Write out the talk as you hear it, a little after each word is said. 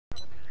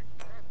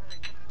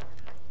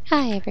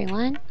Hi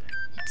everyone,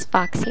 it's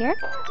Fox here.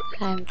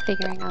 I'm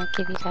figuring I'll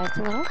give you guys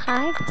a little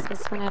hi.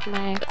 This is one of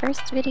my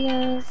first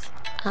videos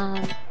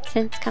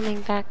since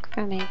coming back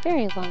from a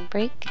very long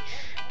break.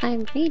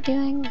 I'm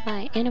redoing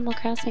my Animal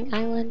Crossing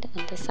island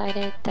and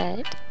decided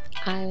that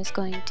I was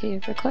going to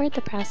record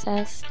the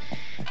process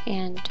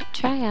and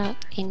try out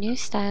a new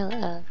style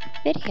of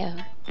video.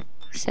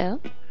 So,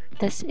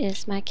 this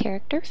is my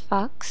character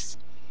Fox.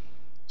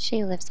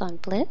 She lives on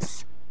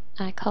Bliss.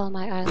 I call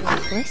my island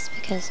Bliss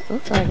because,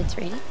 oh lord, it's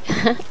raining.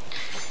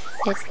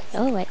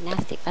 Oh, what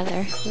nasty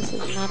weather. This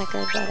is not a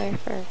good weather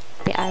for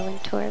the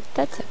island tour, but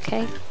that's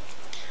okay.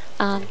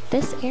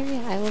 This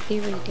area I will be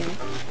redoing.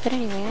 But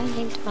anyway, I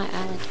named my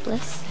island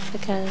Bliss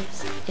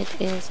because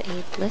it is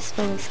a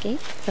blissful escape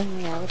from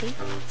reality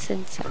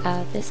since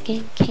this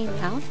game came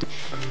out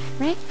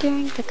right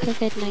during the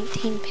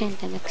COVID-19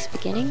 pandemic's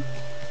beginning.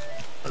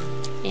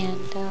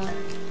 And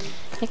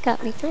it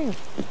got me through.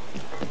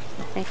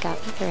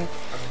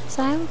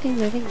 So I will be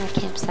moving my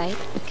campsite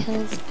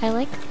because I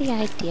like the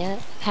idea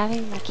of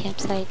having my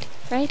campsite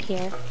right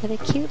here with a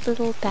cute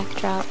little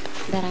backdrop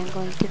that I'm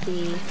going to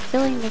be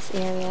filling this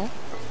area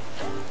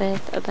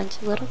with a bunch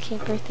of little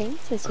camper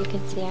things. As you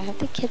can see, I have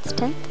the kids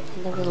tent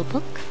and the little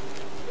book.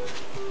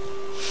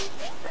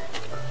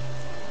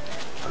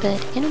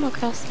 But Animal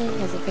Crossing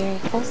is a very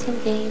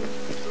wholesome game.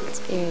 It's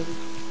very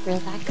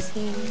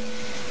relaxing.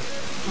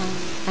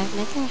 I've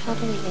never had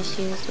any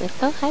issues with...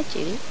 Oh, hi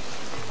Judy.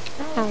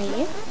 How are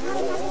you?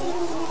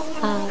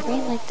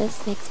 Rain like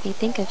this makes me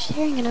think of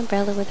sharing an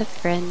umbrella with a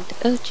friend.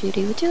 Oh,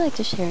 Judy, would you like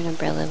to share an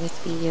umbrella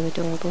with me, you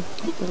adorable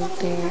little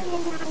bear?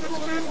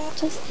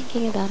 Just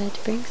thinking about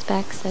it brings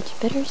back such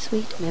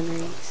bittersweet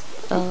memories.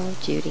 Oh,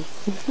 Judy.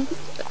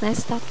 I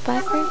stopped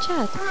by for a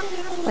chat.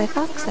 Why,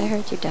 Fox, I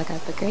heard you dug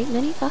up a great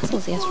many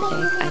fossils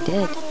yesterday. I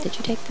did. Did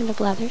you take them to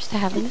Blathers to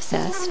have them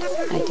assessed?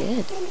 I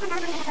did.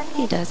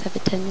 He does have a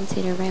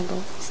tendency to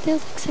ramble.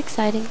 Still, it's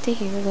exciting to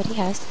hear what he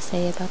has to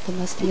say about the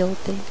musty old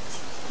things.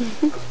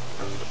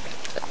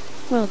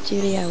 Well,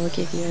 Judy, I will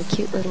give you a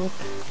cute little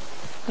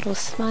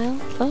smile.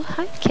 Oh,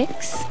 hi,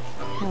 Kix.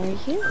 How are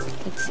you?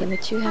 Let's see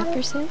what you have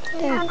for sale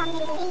today.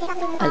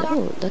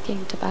 Hello,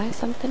 looking to buy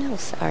something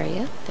else, are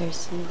ya?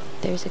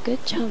 There's a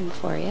good chum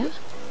for ya.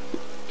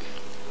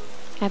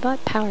 I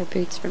bought power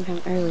boots from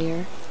him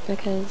earlier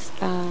because,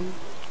 Bam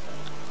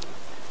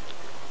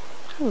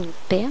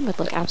would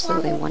look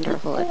absolutely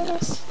wonderful in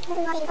this.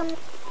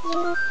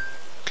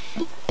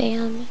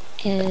 Bam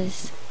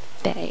is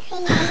Bay.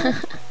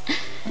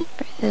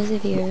 For those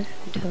of you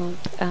who don't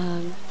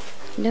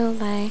know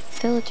my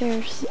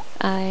villagers,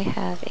 I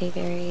have a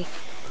very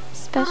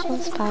special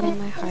spot in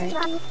my heart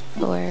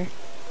for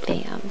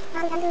Bam.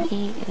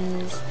 He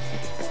is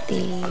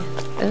the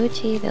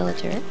OG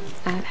villager.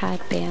 I've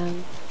had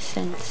Bam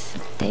since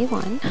day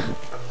one.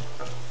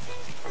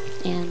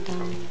 And,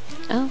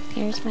 oh,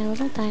 here's my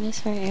little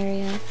dinosaur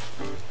area.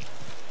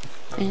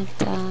 And,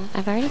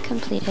 I've already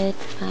completed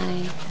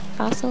my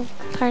fossil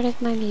part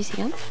of my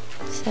museum,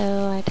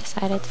 so I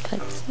decided to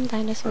put some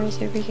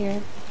dinosaurs over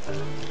here.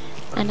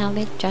 And I'll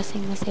be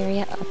dressing this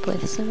area up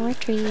with some more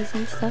trees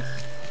and stuff.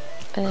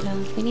 But,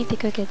 we need to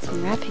go get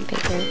some wrapping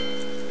paper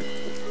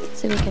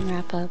so we can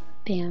wrap up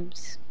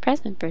Bam's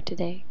present for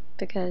today,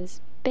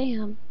 because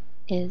Bam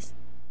is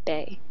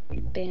Bay.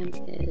 Bam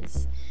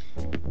is...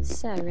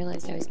 So I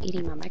realized I was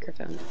eating my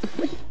microphone.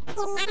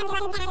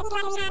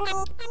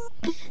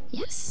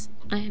 Yes,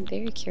 I am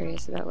very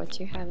curious about what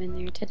you have in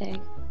there today.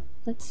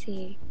 Let's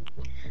see.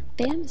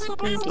 Bam is a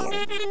blue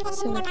deer,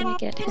 so we're gonna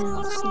get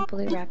him some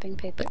blue wrapping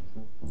paper.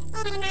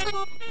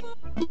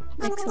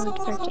 Excellent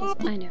purchase,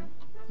 I know.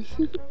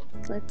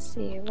 Let's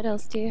see, what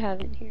else do you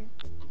have in here?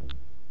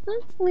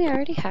 Well, we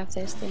already have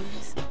those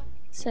things.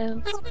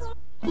 So,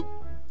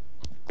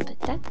 but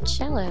that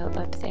cello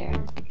up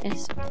there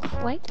is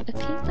quite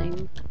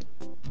appealing.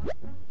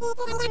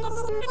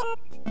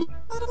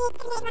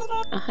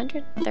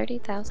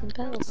 130,000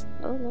 bells.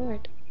 Oh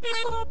lord.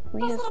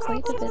 We have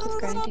quite a bit of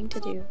grinding to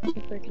do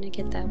if we're gonna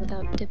get that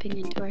without dipping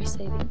into our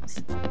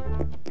savings.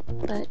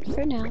 But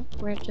for now,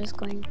 we're just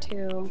going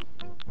to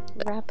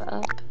wrap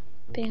up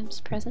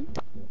Bam's present.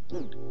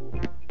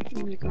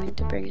 And we're going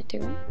to bring it to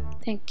him.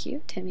 Thank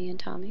you, Timmy and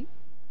Tommy.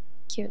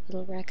 Cute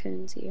little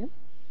raccoons, you.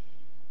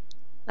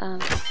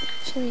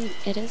 Actually,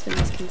 it is a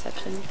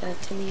misconception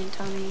that Timmy and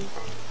Tommy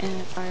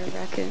are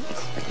raccoons,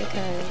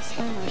 because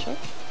I'm Marshall.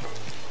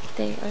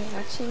 They are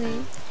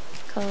actually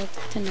called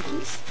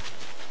Tanukis.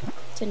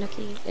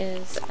 Tanuki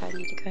is... I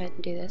need to go ahead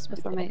and do this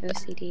before my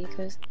OCD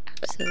goes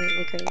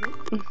absolutely crazy.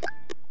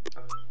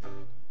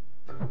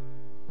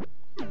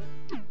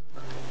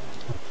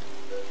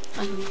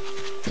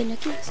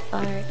 Tanukis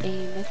are a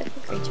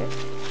mythical creature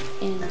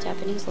in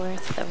Japanese lore. I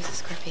thought that was a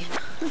scorpion.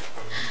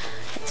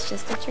 It's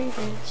just a tree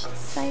branch.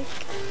 Psych!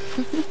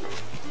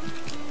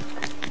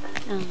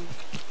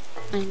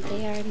 And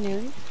they are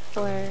known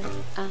for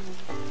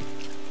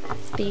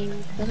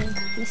being little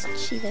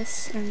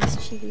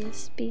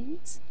mischievous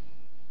beings.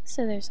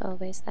 So there's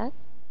always that.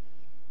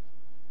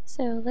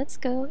 So let's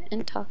go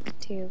and talk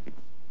to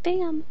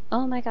Bam!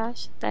 Oh my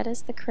gosh, that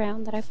is the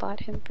crown that I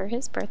bought him for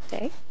his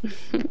birthday.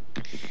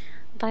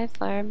 By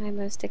far my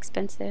most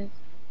expensive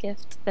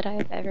gift that I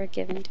have ever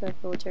given to a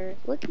villager.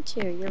 Look at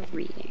you, you're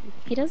reading.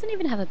 He doesn't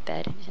even have a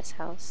bed in his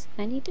house.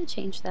 I need to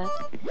change that.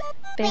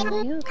 Bam,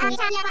 are you okay?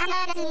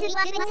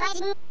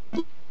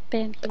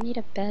 Bam, you need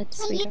a bed,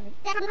 sweetheart.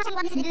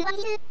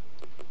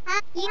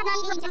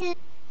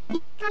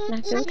 And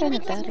I feel kind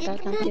of bad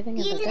about not giving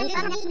him a bed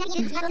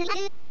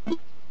now.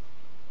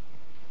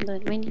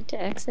 But we need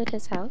to exit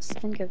his house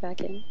and go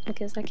back in,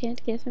 because I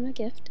can't give him a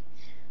gift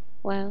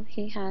while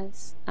he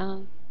has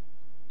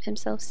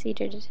himself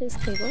seated at his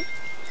table.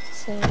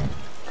 So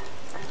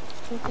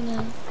we're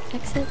gonna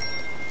exit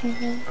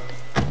and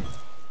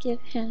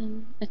give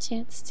him a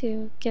chance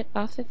to get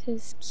off of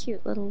his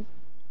cute little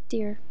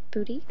deer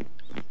booty.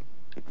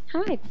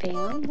 Hi,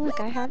 Bam. Look,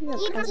 I have you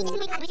a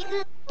present.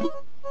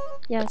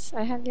 Yes,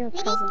 I have you a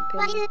present,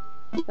 Bam.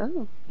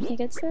 Oh, he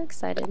gets so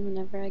excited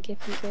whenever I give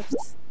him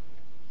gifts.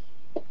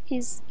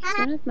 He's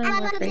one of my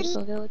more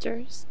grateful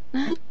villagers.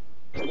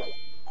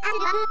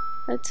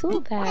 A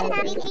tool bag.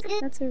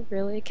 That's a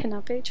really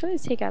Kanape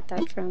choice. He got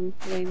that from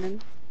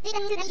Raymond.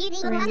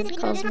 Raymond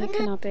calls me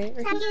Kanape,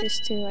 or he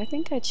used to. I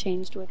think I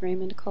changed what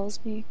Raymond calls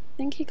me. I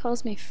think he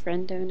calls me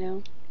Friendo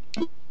now.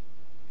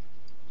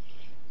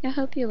 I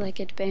hope you like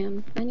it,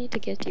 Bam. I need to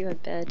get you a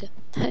bed.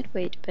 That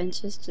weight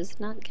bench is just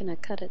not gonna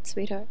cut it,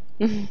 sweetheart.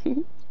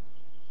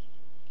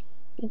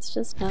 It's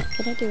just not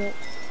gonna do it.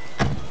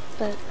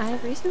 But I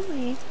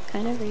recently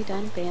kind of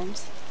redone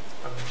Bam's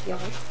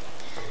yard.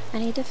 I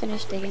need to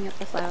finish digging up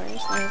the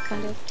flowers that are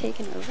kind of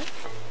taken over.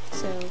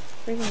 So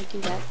we're gonna do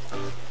that.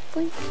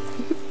 Boink.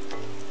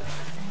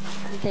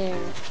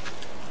 There.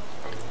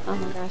 Oh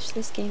my gosh,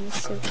 this game is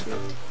so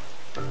cute.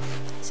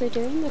 So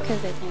during the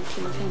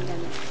COVID-19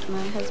 pandemic,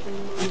 my husband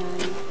and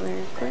I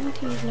were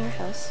quarantined in our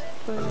house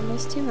for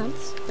almost 2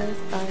 months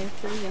with our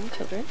 3 young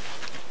children.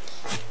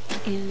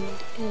 And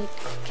it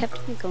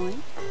kept me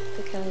going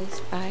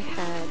because I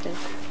had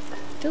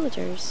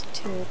villagers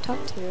to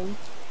talk to.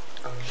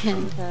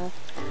 And, wow,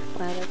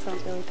 that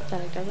sounds really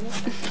pathetic, doesn't it?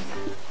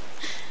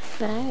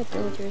 But I had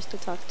villagers to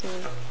talk to,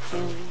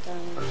 and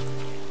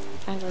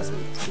I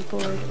wasn't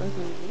bored or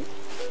lonely.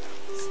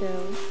 So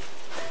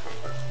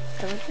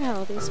I look at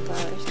all these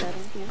flowers that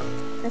in here.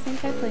 I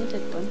think I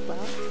planted 1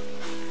 flower.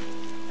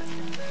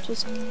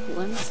 Just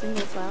 1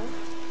 single flower.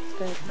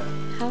 But I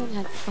haven't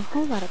had a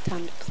whole lot of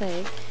time to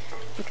play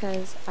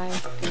because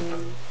I've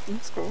been in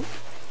school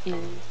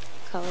and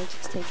college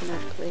has taken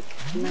up like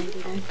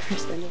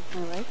 99% of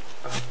my life.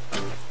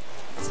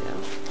 So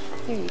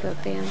there you go,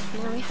 Bam.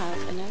 Now we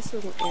have a nice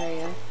little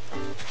area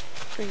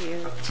for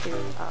you to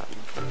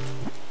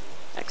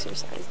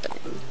exercise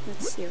in.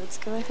 Let's see, let's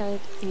go ahead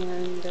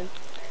and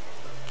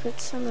put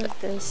some of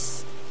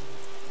this,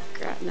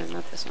 no,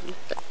 not this one,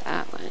 but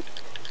that one.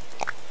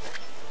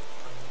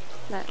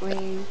 That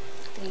way,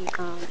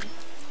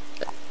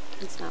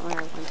 that's not where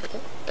I wanted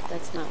it, but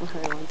that's not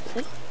where I wanted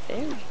it.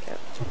 There we go.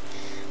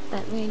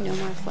 That way no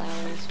more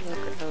flowers will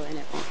grow and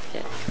it won't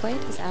get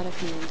quite as out of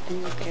hand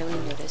and you'll barely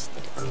notice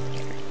that it's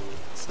there.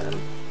 So,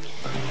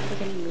 we're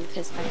going to move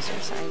his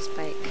exercise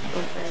bike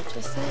over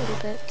just a little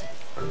bit.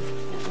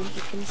 Now he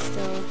can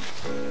still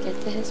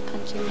get to his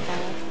punching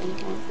bag and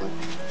it won't look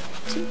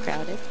too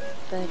crowded,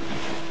 but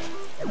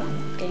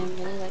Bam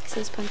really likes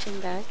his punching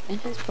bag and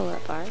his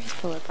pull-up bar. His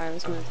pull-up bar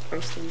was one of the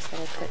first things that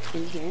I put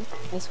in here,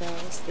 as well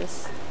as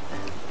this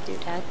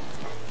doodad.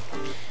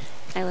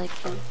 I like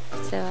him,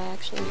 so I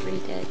actually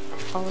redid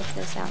all of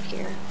this out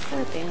here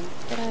for Bam,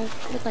 but I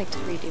would like to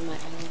redo my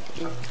island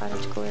in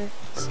cottagecore,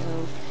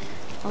 so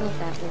all of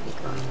that will be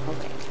going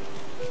away.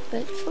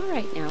 But for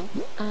right now,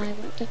 I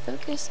want to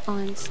focus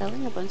on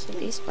selling a bunch of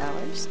these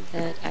flowers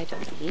that I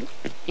don't need,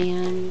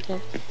 and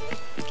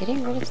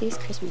getting rid of these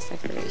Christmas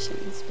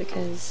decorations,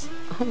 because,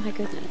 oh my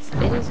goodness,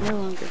 it is no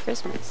longer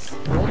Christmas.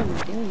 What am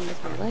I doing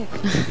with my life?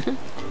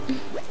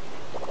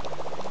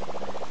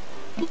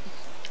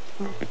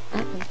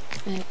 Uh-oh,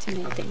 I have too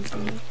many things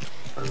in here.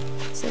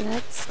 So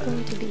that's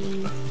going to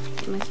be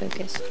my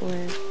focus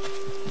for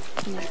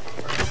tonight.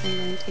 I'm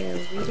going to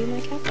redo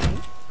my cafe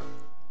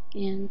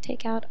and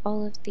take out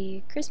all of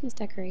the Christmas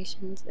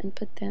decorations and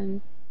put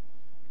them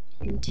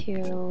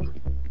into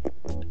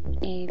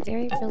a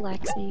very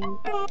relaxing,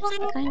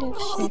 kind of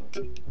chic,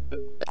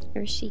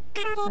 or chic,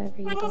 however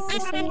you'd like to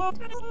say it.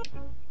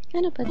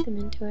 Kind of put them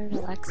into a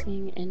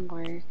relaxing and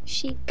more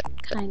chic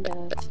kind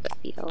of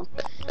feel.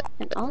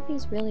 And all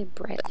these really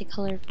brightly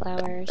colored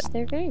flowers,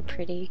 they're very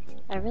pretty.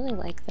 I really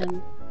like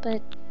them,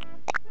 but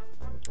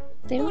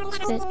they don't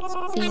fit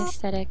the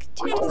aesthetic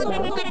too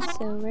well,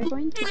 so we're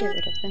going to get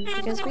rid of them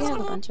because we have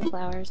a bunch of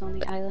flowers on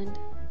the island.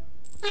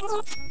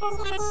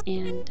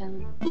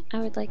 And I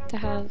would like to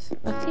have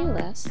a few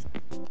less.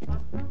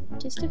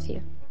 Just a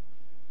few.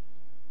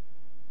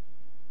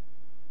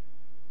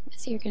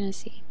 As you're gonna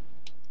see.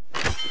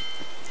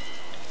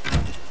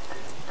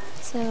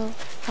 So,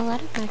 a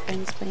lot of my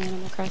friends play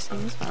Animal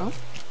Crossing as well,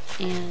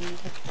 and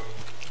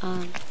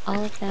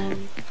all of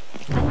them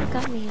kind of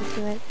got me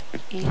into it,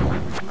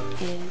 and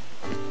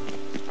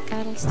it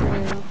got us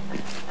through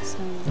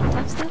some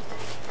tough stuff.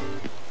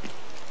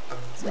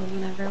 So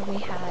whenever we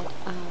had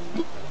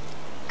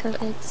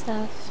COVID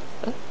stuff,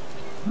 oh,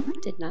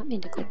 did not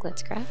mean to click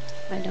Let's Craft.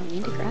 I don't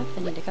need to craft,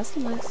 I need to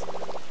customize.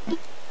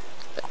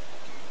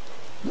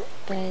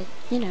 But,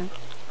 you know,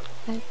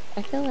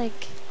 I feel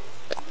like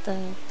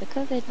the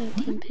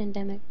COVID-19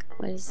 pandemic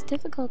was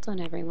difficult on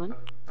everyone.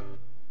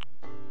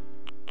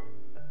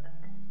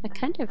 I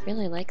kind of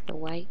really like the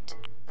white.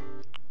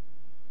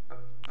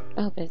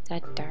 Oh, but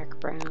that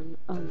dark brown,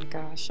 oh my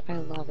gosh, I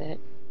love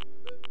it.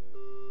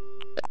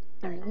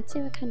 Alright, let's see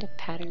what kind of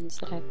patterns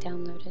that I've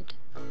downloaded.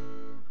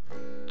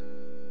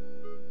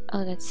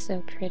 Oh, that's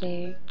so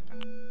pretty.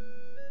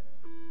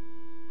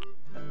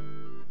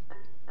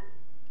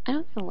 I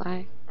don't know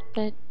why,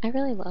 but I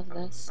really love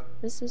this.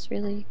 This is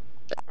really,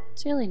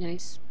 it's really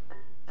nice.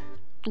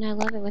 And I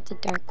love it with the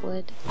dark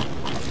wood.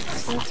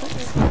 So that's what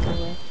we're gonna go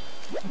with.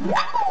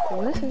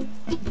 Woohoo!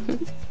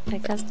 I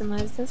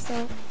customized this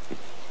all.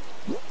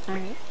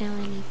 Alright, now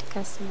I need to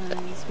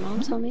customize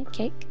Mom's homemade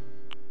cake.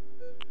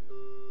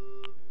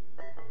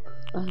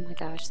 Oh my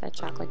gosh, that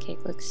chocolate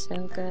cake looks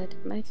so good.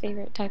 My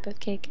favorite type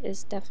of cake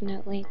is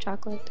definitely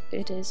chocolate.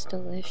 It is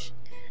delish.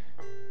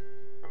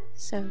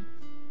 So,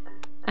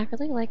 I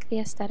really like the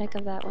aesthetic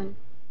of that one.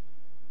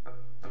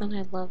 And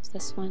I love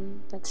this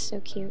one. That's so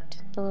cute.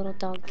 The little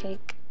dog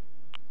cake.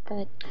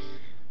 But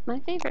my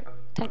favorite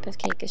type of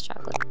cake is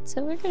chocolate.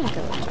 So we're gonna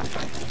go with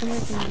chocolate. And we're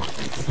gonna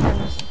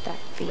have that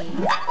be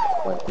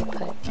what we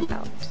put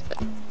out.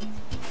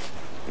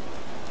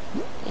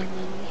 And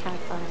then we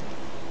have our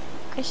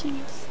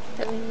cushions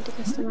that we need to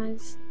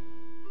customize.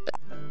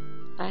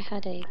 I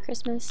had a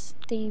Christmas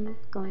theme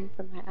going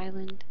for my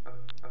island.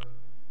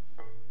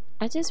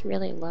 I just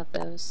really love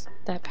those.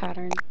 That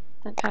pattern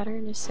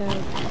is so,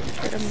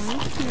 it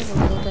reminds me of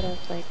a little bit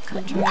of like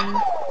country,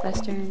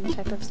 western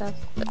type of stuff,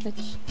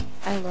 which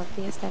I love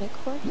the aesthetic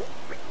for.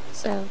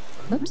 So,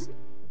 oops,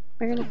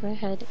 we're gonna go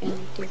ahead and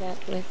do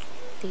that with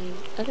the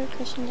other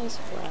cushion as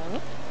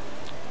well.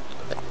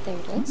 There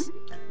it is.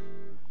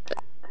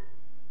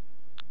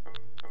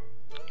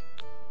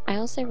 I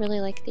also really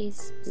like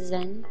these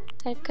Zen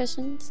type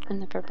cushions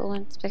and the purple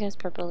ones because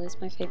purple is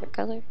my favorite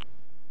color.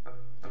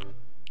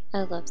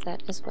 I love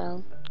that as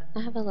well.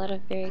 I have a lot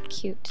of very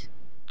cute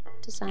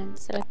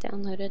designs that I've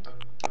downloaded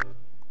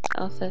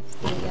off of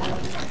the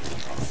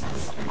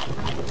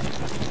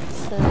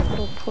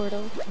little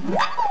portal.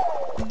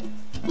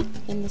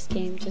 And this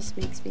game just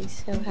makes me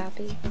so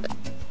happy.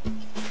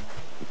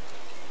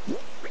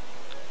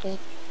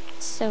 It's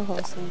so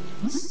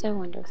wholesome, so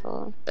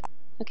wonderful.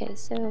 Okay,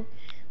 so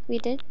we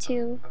did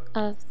 2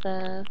 of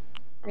the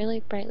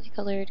really brightly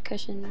colored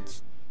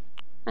cushions.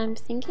 I'm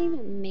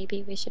thinking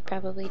maybe we should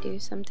probably do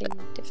something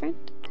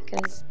different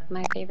because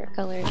my favorite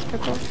color is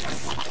purple.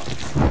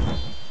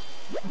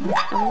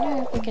 I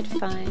wonder if we could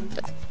find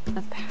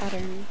a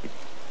pattern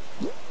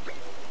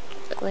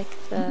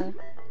like the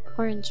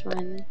orange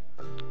one,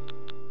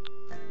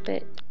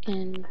 but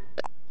in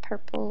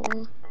purple.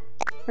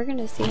 We're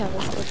gonna see how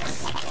this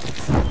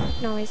looks. I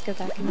can always go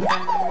back and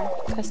find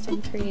more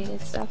custom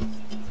created stuff.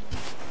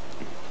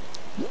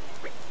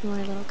 More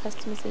little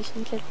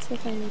customization kits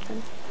if I need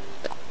them.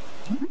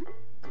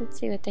 Let's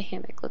see what the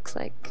hammock looks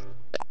like.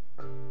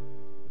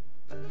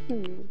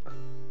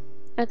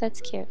 Oh,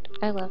 that's cute.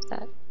 I love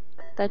that.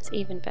 That's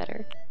even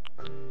better.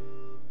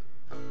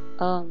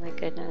 Oh my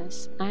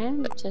goodness. I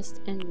am just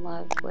in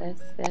love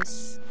with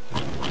this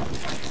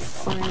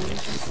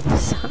orange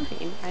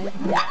design.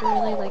 I've never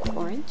really liked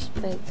orange,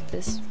 but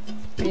this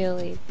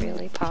really,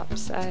 really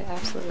pops. I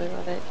absolutely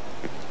love it.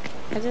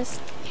 I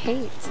just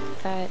hate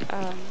that,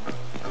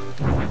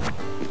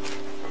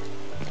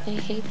 I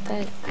hate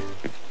that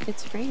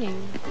it's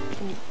raining.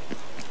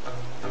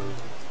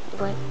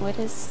 What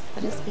is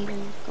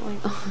even going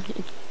on?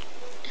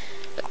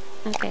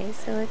 Okay,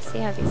 so let's see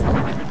how these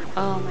look.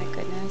 Oh my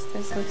goodness,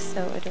 this looks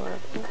so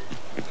adorable.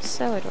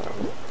 So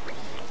adorable.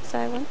 So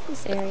I want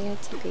this area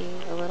to be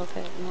a little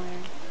bit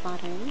more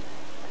modern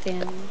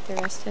than the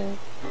rest of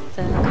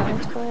the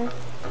cottagecore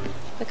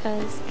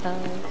because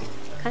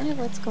of kind of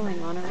what's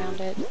going on around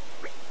it.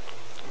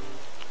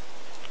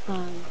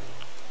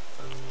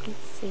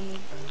 Let's see.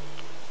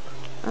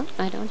 Oh,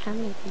 I don't have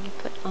anything to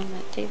put on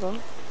that table.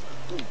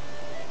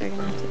 We're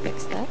gonna have to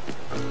fix that.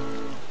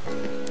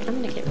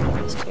 I'm gonna get rid of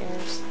these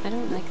chairs. I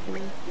don't like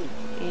them,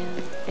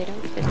 and they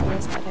don't fit the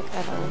aesthetic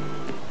at all.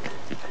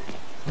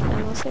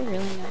 I'm also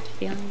really not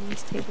feeling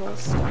these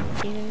tables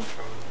either,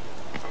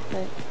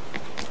 but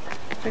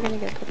we're gonna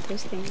go put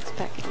those things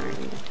back in our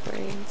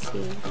inventory and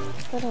see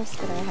what else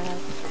that I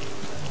have.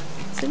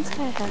 Since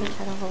I haven't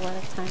had a whole lot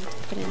of time to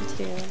put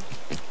into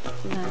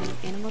my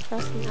Animal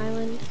Crossing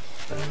island,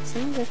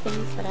 some of the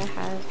things that I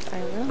have are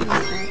a little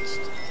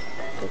mismatched,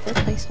 but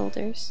they're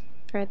placeholders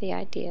for the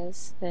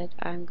ideas that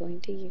I'm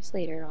going to use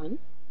later on.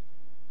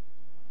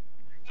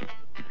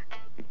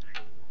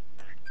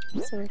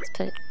 So let's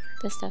put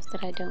the stuff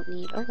that I don't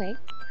need away.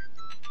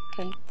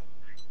 Okay.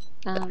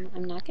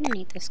 I'm not going to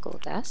need the school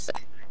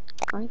desk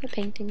or the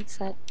painting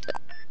set.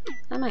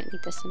 I might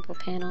need the simple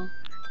panel.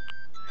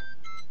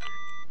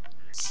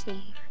 Let's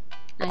see.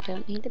 I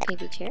don't need the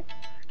baby chair.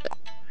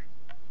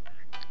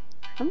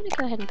 I'm gonna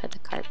go ahead and put the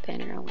cart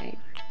banner away.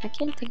 I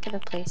can't think of a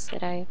place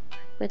that I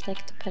would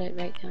like to put it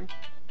right now.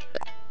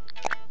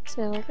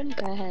 So we're gonna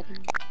go ahead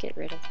and get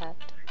rid of that.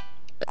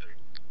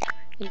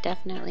 And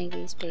definitely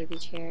these baby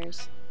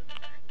chairs.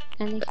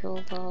 And the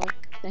Yule log,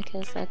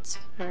 because that's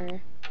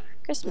for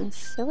Christmas.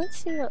 So let's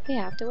see what we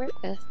have to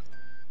work with.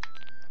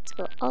 Let's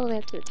go all the way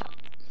up to the top.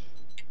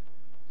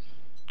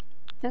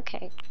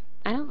 Okay,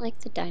 I don't like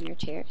the diner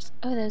chairs.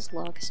 Oh, those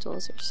log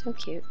stools are so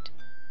cute.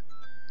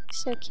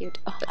 So cute.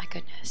 Oh my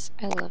goodness,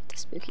 I love the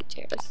spooky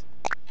chairs.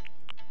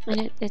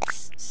 And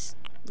it's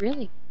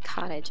really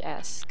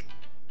cottage-esque.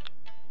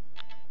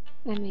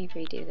 I may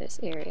redo this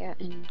area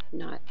and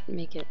not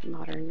make it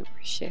modern or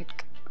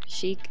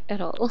chic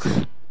at all.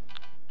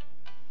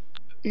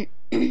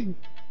 It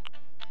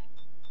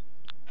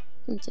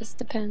just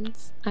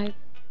depends. I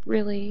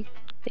really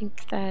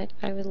think that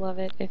I would love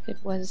it if it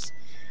was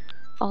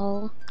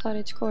all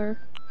cottagecore.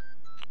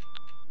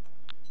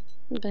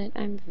 But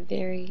I'm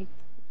very,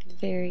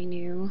 very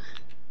new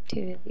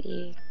to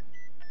the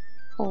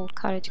whole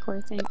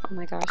cottagecore thing. Oh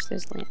my gosh,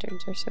 those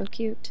lanterns are so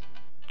cute.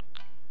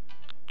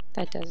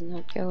 That does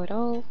not go at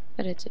all,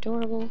 but it's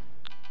adorable.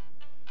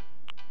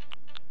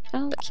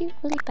 Oh, cute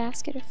little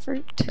basket of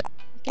fruit.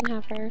 We can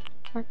have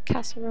our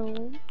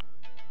casserole.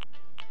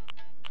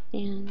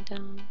 And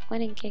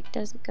wedding cake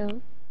doesn't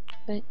go,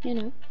 but you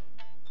know.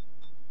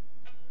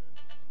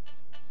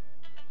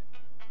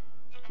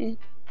 It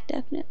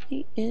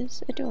definitely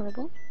is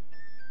adorable.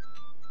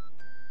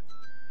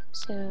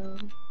 So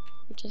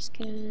we're just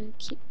gonna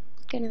keep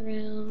looking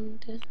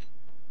around.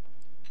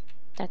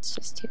 That's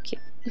just too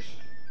cute.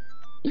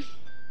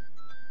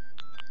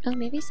 Oh,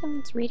 maybe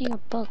someone's reading a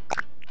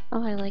book.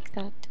 Oh, I like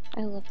that.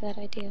 I love that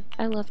idea.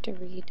 I love to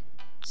read.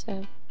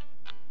 So,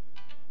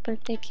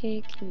 birthday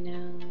cake,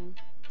 no.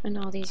 And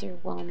all these are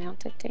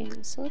wall-mounted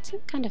things. So let's see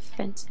what kind of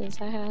fences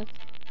I have.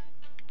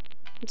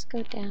 Let's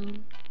go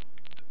down.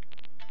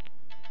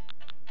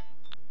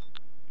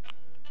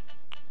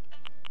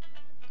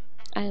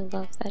 I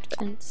love that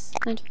fence.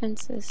 That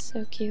fence is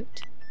so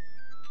cute.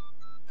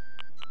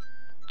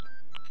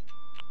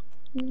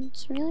 And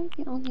it's really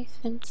the only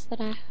fence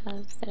that I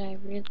have that I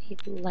really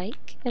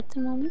like at the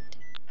moment.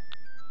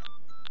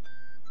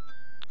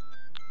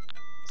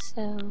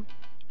 So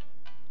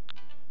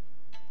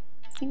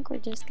I think we're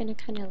just gonna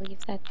kind of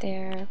leave that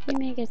there. We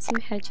may get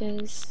some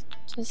hedges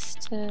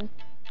just to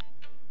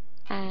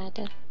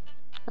add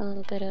a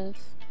little bit of,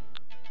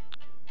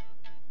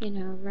 you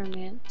know,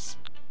 romance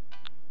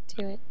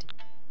to it.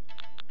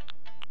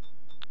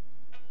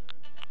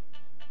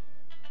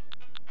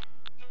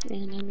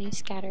 And I may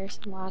scatter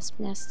some wasp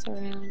nests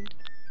around,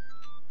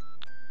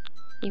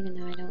 even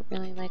though I don't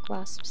really like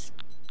wasps.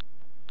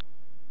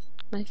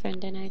 My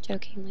friend and I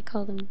jokingly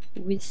call them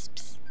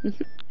wisps.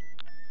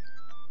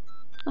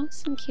 Oh,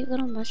 some cute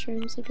little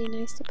mushrooms would be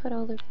nice to put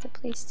all over the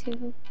place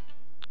too.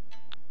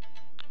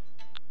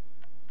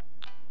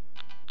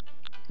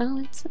 Oh,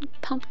 and some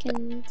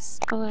pumpkins.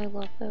 Oh, I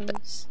love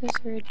those. Those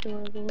are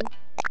adorable.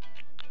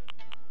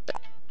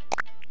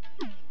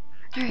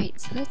 Alright,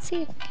 so let's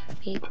see if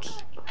we can make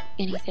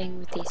anything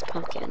with these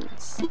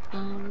pumpkins.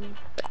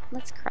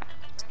 Let's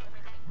craft.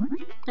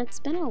 It's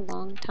been a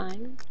long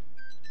time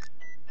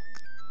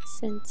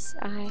since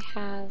I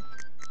have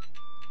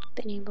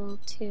been able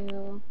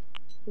to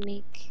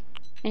make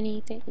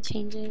anything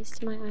changes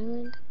to my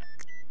island.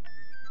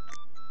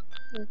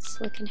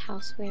 Let's look in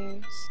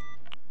housewares.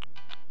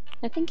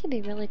 I think it'd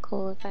be really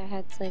cool if I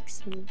had like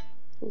some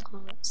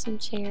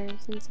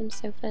chairs and some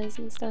sofas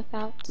and stuff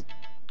out.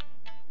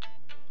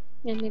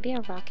 And maybe a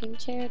rocking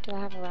chair? Do I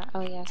have a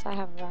oh yes, I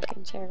have a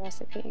rocking chair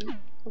recipe.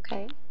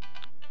 Okay.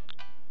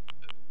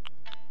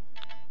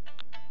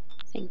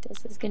 I think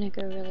this is gonna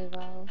go really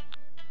well.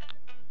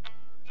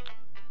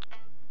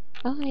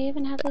 Oh, I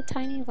even have the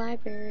tiny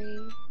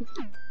library.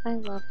 I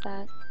love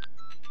that.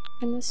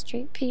 And the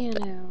straight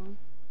piano.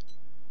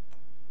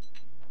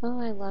 Oh,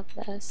 I love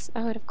this.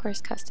 I would of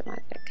course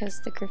customize it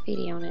because the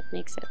graffiti on it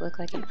makes it look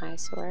like an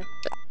eyesore.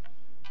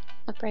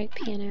 A bright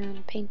piano and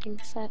a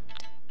painting set.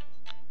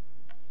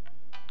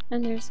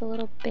 And there's a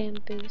little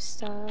bamboo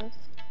stuff.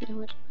 You know,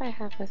 what do I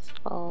have with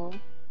fall?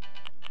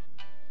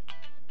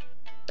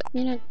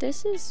 You know,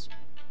 this is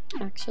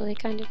actually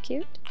kind of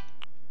cute.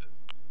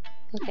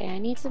 Okay, I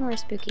need some more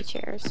spooky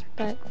chairs,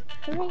 but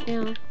for right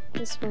now,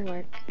 this will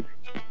work.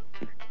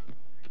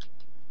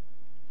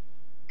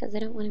 Because I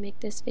don't want to make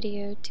this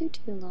video too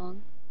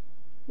long.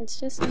 It's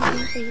just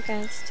something for you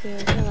guys to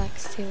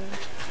relax to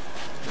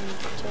and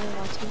enjoy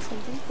watching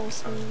something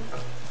wholesome,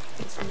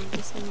 listening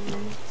to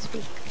some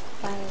sweet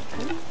quiet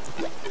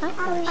not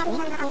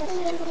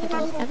partial, but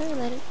don't ever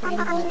let it rain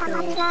on the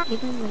parade,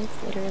 even when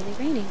it's literally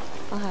raining.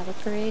 I'll have a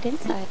parade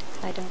inside,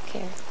 I don't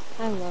care.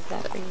 I love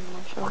that for you,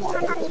 Marshall.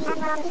 If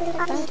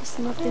I had to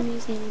sum up the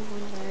museum in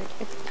one word,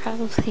 it'd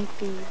probably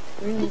be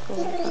really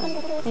cool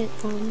and fun. It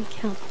only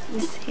counts for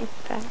the same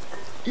fact.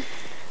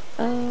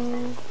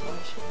 Oh,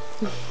 Marshall.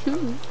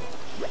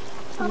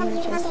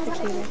 You're just the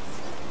cutest.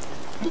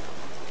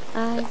 I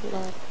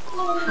love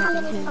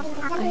having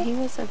him. He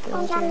was a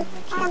villager in my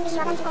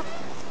campsite.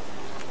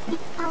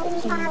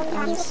 And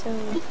I was so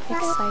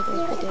excited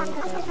the day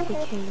that he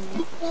became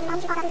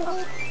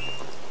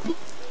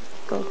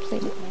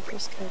gold-plated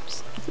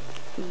microscopes.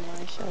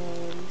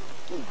 Marshall.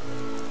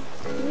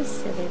 You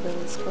silly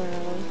little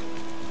squirrel.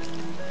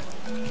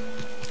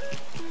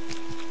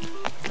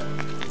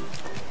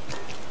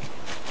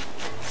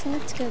 So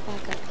let's go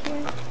back up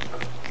here.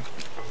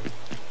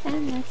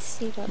 And let's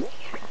see what we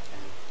have.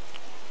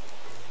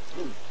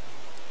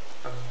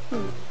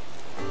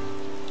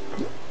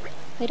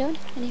 We don't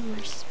have any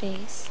more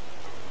space.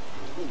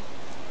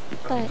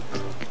 But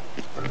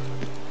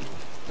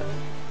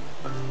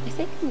I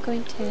think I'm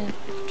going to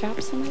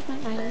drop some of my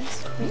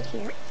items right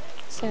here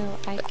so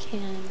I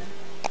can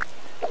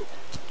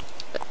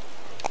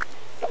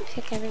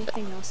pick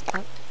everything else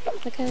up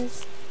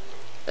because,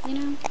 you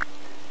know,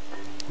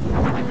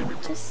 I'm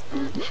just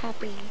not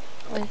happy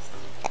with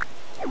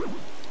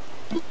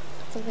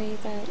the way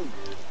that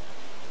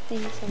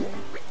things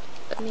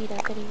are made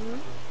up anymore.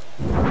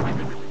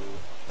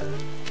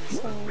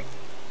 So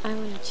I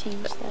want to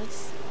change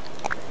this.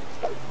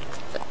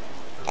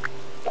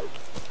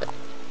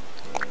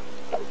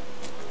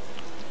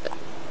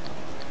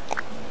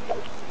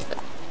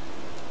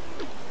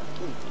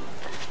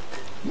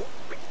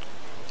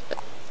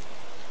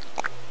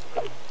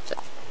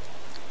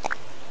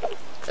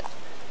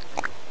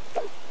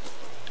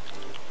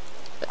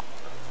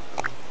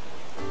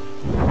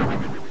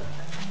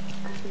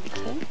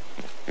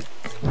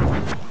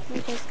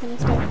 Gonna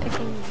start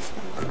picking these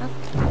things up.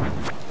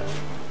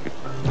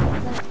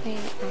 That way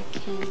I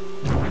can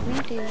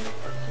redo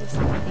this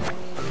area.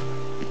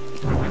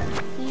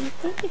 And I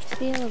think it'd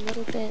feel a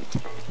little bit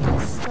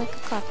less like a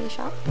coffee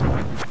shop.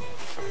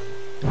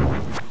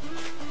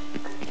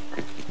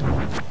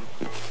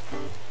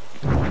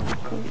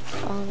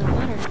 With all the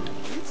modern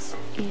things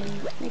and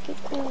make it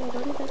feel a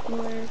little bit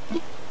more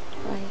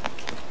like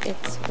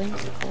it's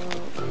whimsical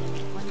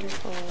and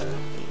wonderful and,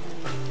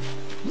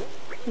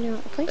 you know,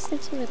 a place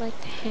that you would like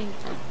to hang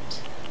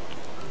out.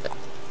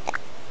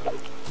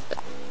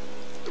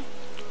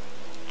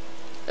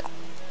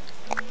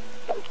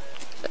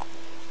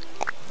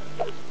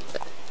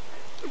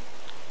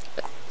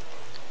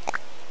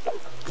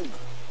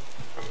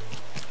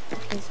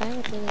 Because I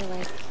would really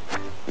like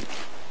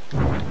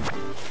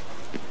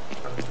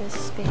this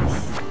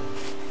space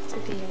to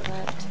be a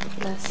lot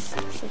less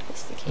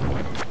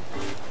sophisticated.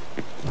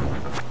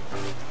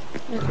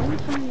 At one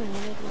time I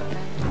wanted my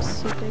room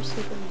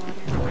super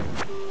modern,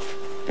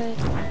 but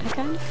I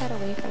kind of got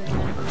away from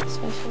that,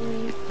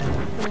 especially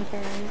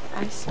whenever I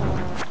saw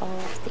all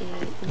of the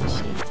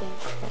enchanted,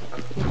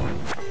 you know,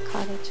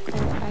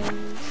 cottagecore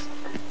items.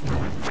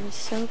 It was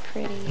so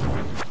pretty,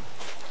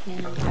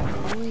 and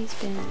I've always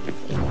been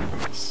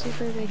a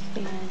super big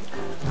fan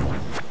of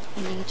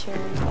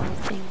nature, all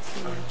things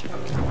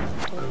natural,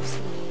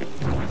 outdoorsy,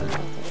 all the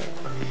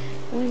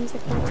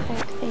whimsical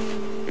type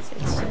things.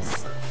 It's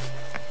just,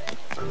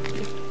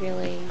 it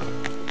really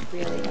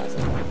does it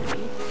for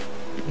me.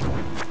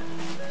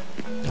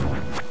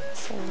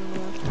 So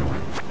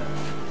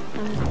I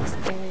want this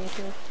area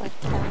to reflect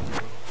that.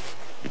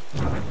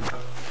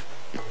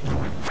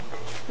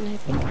 And I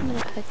think I'm going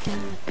to put down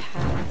a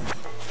path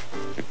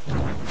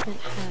that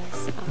has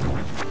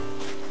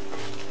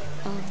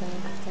all the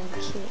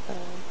cute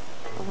little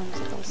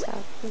whimsical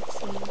stuff. Let's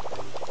see.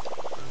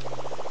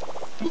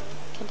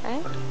 Can I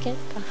get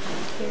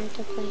behind here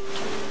to plant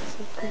trees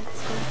and plant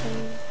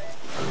something?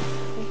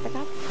 I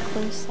forgot how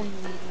close I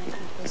made my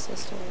apple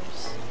sisters.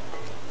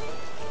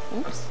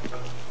 Oops.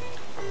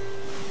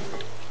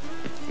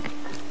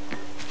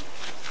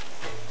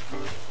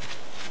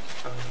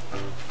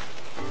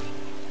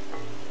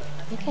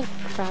 I could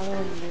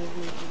probably move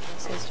my apple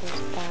sisters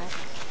back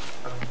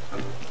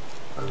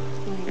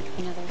like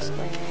another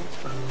square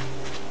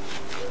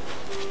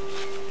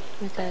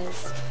because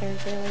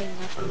there's really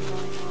nothing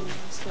going on in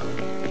this little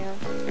area.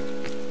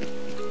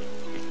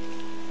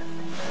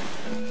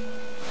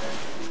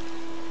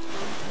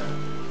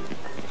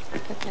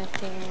 Put that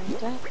there.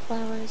 Do I have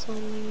flowers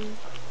on me?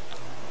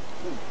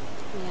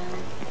 Yeah.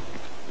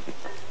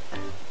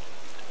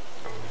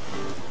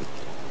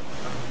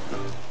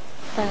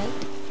 But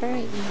for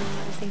right now,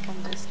 I think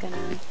I'm just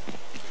gonna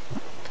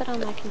put on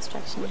my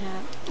construction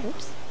hat.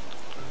 Oops.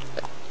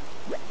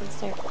 And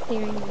start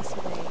clearing this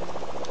away.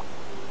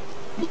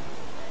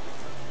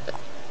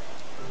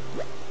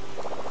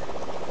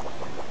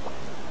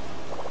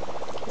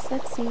 Because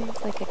that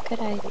seems like a good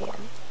idea.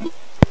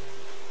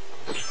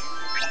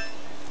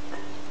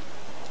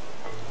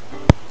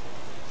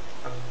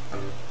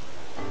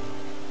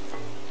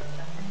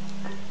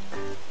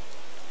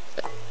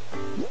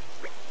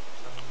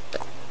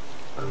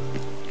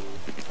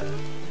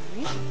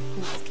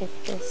 Let's get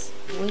this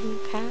wooden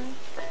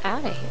path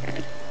out of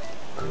here.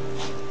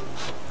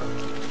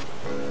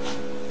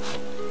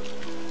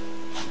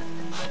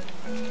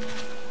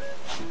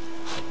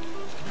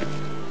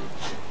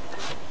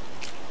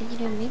 And you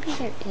know, maybe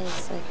there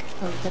is like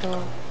a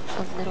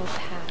little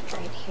path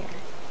right here.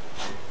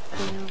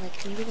 You know, like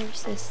maybe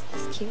there's this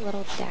cute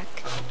little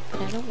deck,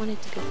 but I don't want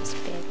it to be this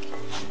big.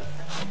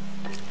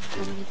 I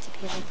want it to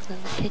be like a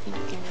little hidden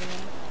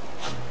area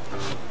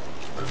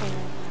for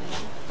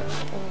my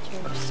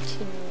villagers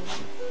to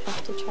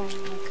have to try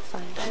and like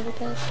find a little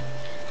bit.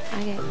 I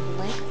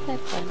like what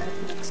I've done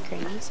with Nook's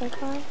Cranny so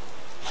far,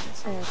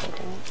 so like I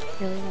don't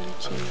really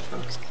want to change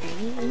Nook's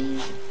Cranny any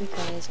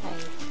because I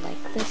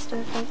like the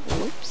storefront.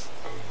 Oops.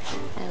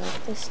 I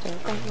like the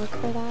storefront look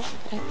for that,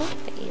 but I feel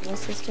like the Able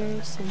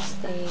Sisters, since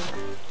they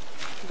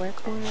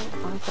work more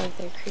off of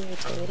their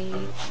creativity,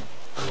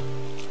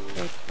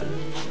 would be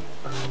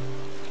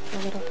a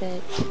little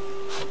bit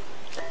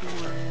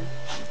more,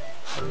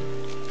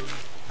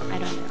 I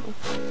don't know.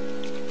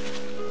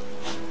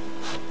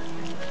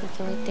 I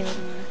feel like they would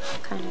more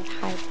kind of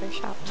hide their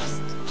shop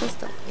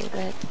just a little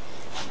bit.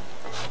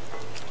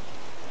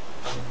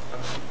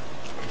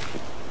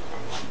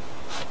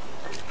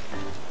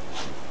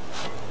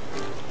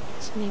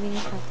 So maybe they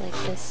have like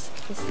this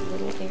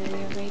little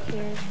area right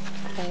here,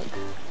 but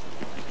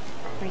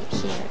right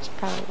here is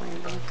probably where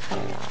I'm gonna cut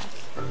it off.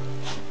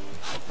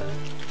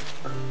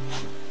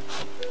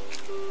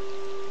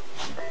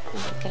 And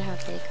we could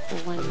have like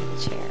one little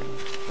chair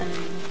and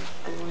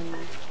one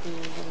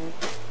little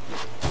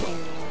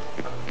area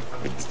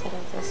instead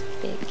of this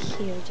big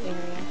huge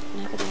area.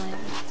 And I could line it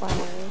with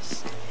flowers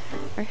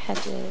or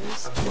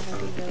hedges, and it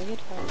would be really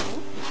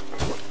adorable.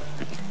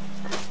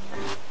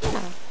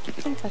 Yeah, I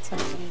think that's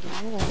what I'm gonna do. I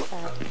like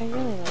that. I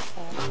really like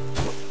that.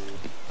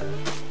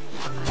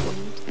 I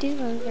need to do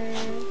over.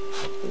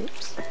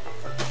 Oops.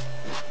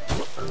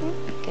 There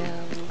we go.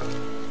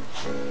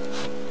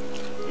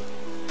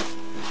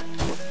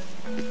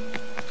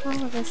 All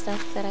of the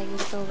stuff that I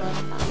used to love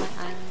about my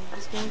island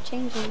is really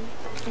changing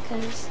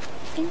because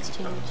things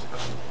change.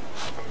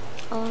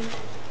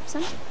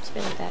 Sometimes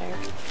for the better,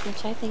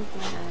 which I think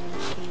my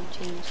island being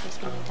changed is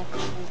going to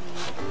definitely be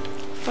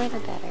for the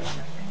better.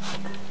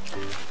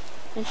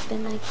 It's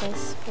been like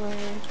this for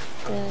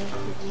the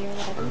year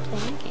that I've been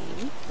playing the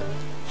game.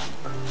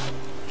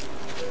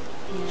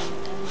 And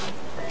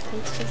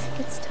it's time.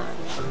 It's time.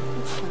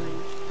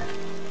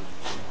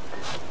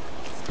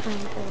 It's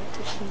time for it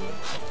to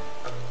change.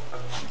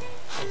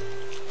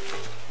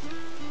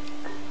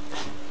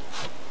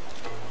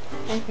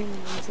 Everyone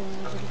needs a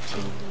little bit of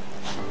changing.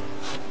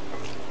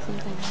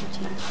 Sometimes you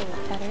change for the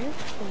better, and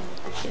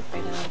you get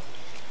rid of,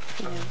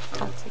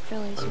 toxic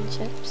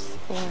relationships,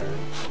 or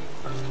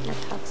a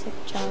toxic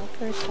job,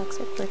 or a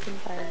toxic work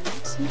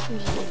environment.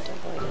 Sometimes you can't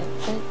avoid it,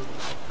 but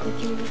if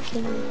you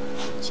can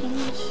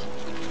change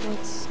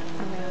what's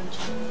around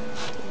you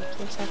to make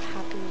yourself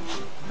happy,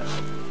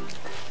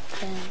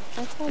 then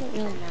that's all that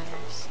really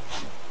matters.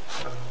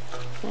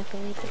 I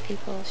believe that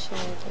people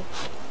should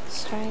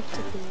strive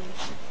to be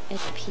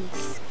at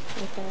peace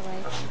with their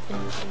life and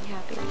being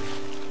happy.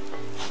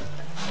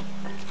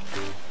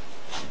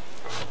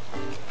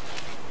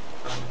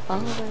 All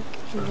work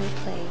and no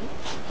play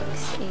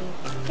makes a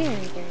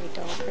very, very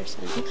dull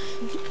person.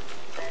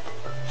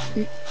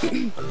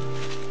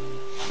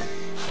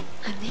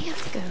 I may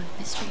have to go to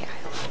Mystery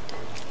Island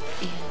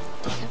and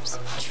dig up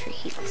some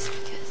trees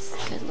because,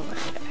 good lord, I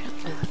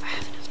don't know if I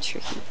have enough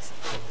trees.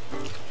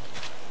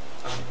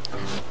 I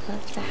would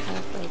love to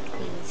have like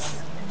these,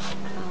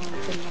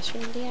 the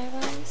mushroom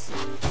DIYs,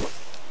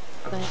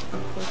 but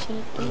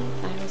unfortunately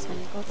I was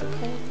unable to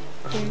play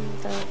during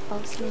the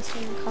fall semester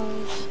in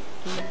college,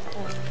 and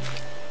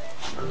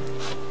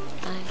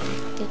I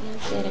did not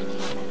get any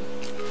of them,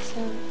 so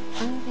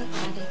I'll be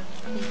adding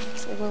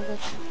things. It will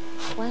look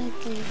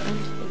widely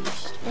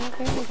unfinished for a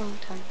very long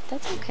time.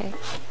 That's okay.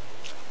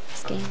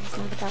 This game is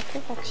not about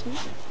perfection,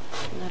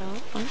 not all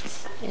at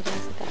once. It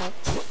is about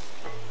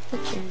the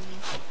journey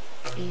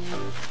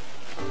and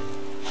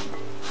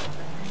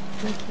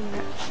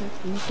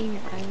making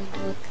your island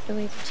look the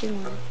way that you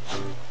want.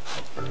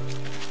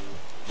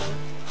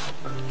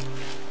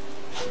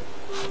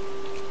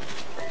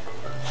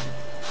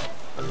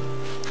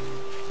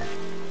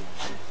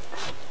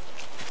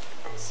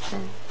 So,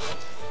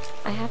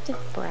 I have to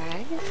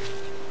brag.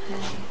 My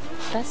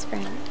best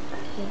friend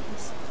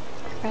is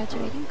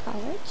graduating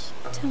college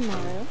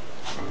tomorrow.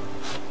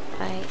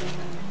 I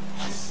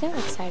am so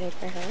excited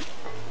for her.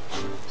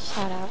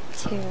 Shout out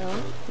to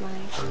my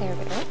Claire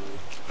Bear.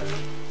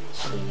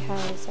 She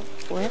has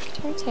worked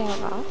her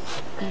tail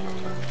off and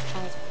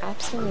has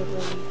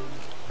absolutely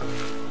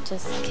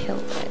just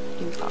killed it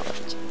in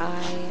college.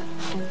 I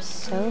am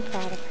so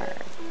proud of her,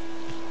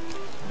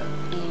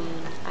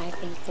 and I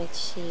think that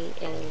she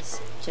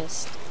is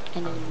just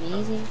an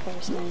amazing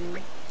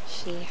person.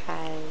 She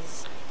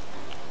has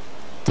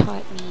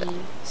taught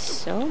me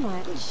so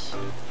much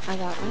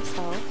about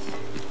myself,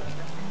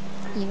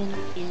 even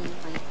in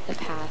like the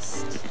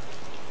past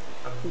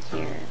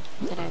year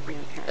that I've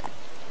known her.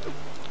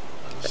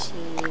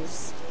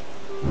 She's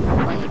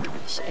like,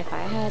 if I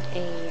had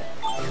a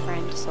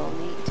friend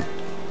soulmate,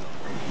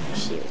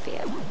 she would be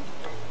it.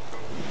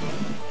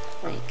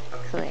 Like,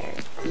 Claire,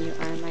 you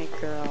are my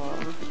girl.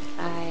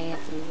 I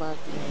love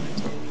you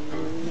to the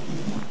moon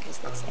and back, as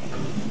they say.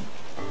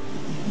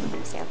 I'm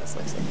gonna see how this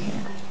looks over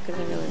here, because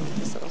I really want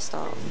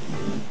stall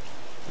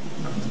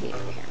to be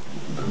over here.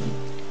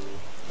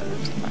 Not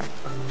too far.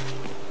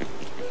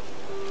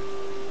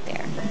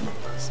 There.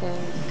 So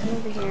come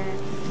over here.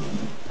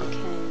 You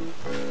can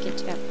get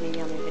you up.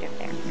 Maybe I'll move it up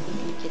there. You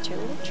can get your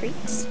little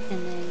treats, and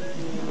then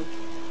you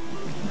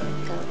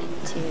go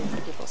into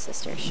the Evil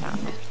Sister shop.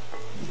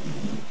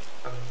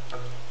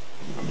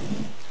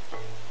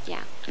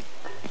 Yeah.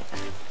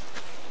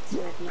 So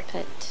we're gonna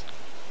put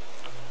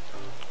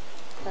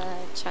the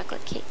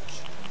chocolate cake.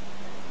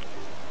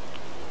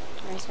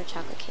 Where's our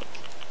chocolate cake?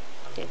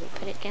 Did we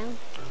put it down?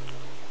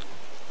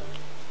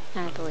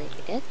 I believe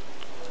we did.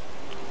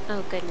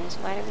 Oh goodness,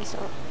 why did we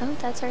still... Oh,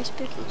 that's our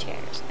spooky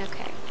chairs.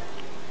 Okay.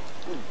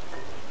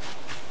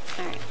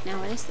 Alright, now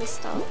what does this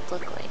stall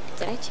look like?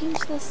 Did I change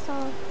this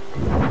stall?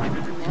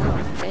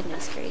 No,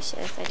 goodness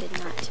gracious, I did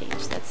not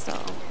change that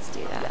stall. Let's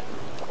do that.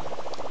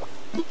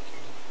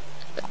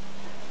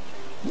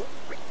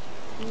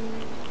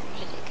 Where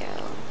did it go?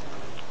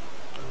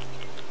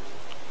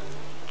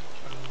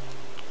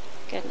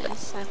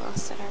 Goodness, I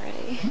lost it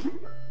already.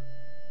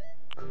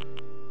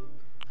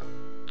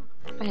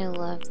 I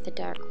love the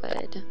dark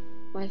wood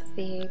with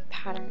the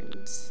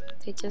patterns.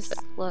 They just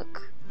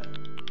look...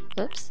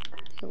 Oops.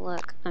 They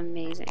look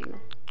amazing.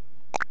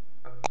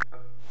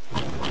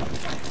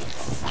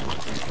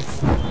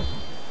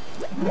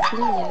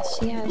 Yes,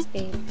 she has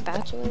a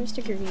bachelor's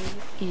degree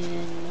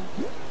in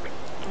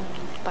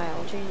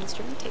biology and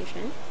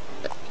instrumentation.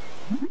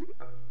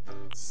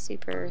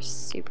 Super,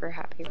 super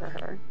happy for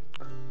her.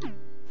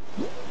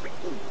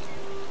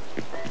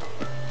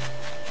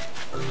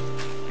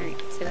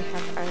 Alright, so we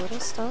have our little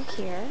stall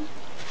here.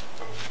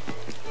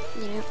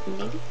 You know,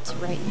 maybe it's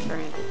right in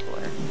front of the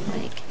door.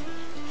 Like,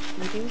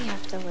 maybe we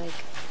have to, like,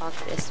 walk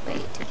this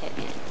way to get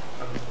in.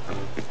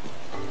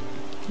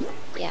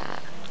 Yeah.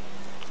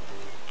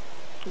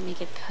 And we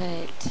could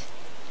put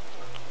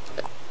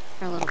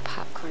our little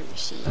popcorn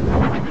machine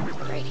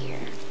right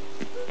here.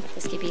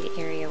 This could be the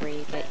area where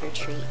you get your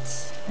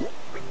treats.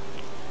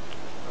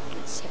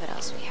 Let's see what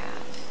else we have.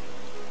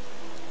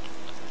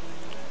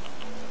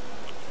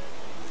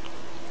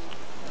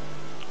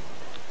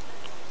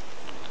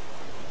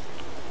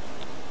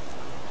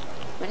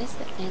 What does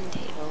the end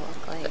table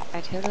look like?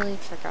 I totally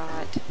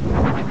forgot.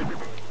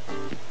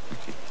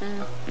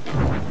 No,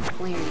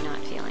 we're not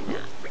feeling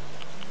that.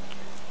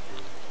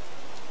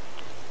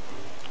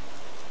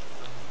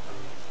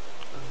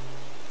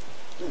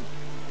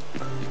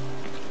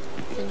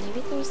 And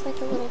maybe there's like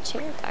a little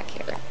chair back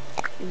here.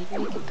 Maybe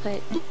we could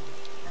put...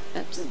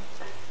 Oops.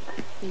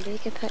 Maybe we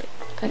could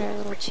put our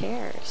little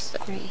chairs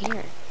right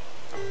here.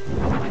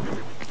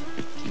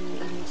 Can you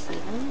even see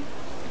them?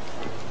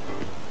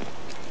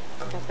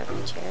 I'll put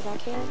my chair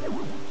back here.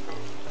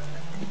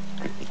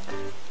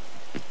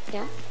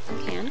 Yeah, I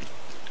can. You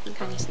can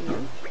kind of see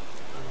them.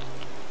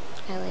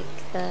 I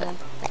like the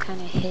kind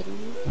of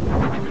hidden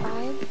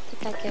vibe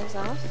that gives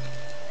off.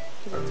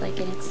 Because it's like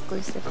an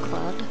exclusive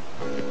club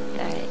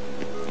that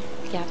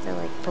you have to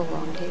like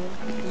belong to in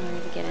order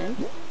to get in.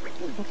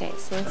 Okay,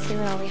 so let's see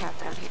what all we have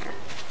down here.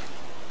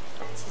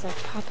 This is our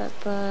pop-up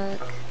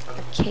book,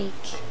 our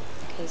cake.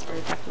 Okay, so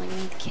we're definitely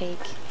gonna need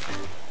cake.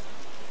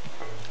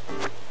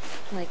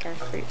 Like our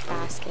fruit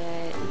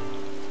basket,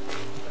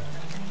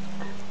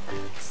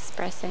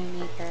 espresso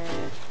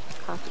maker,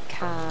 coffee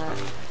cup,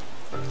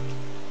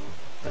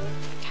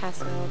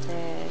 casserole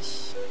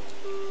dish.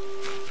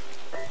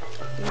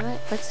 You know what?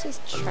 Let's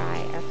just try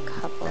a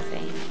couple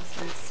things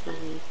and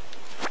see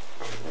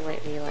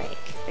what we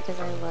like. Because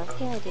I love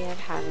the idea of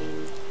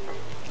having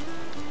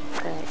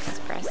the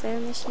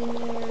espresso machine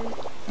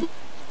there.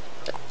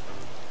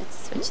 Let's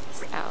switch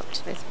this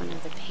out with one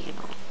of the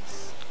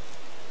panels.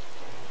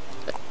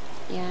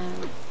 Yeah.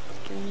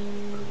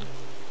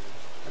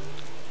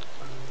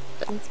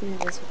 Let's move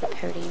this with the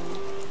podium.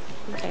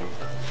 Okay.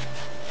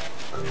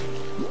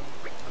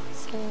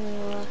 So,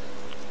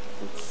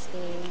 let's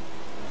see.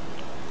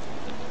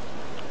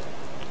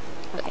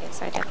 Okay,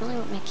 so I definitely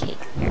want my cake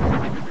there.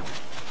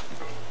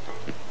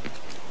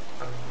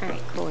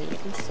 Alright, cool. You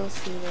can still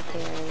see that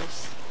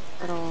there's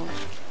little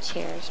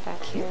chairs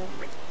back here.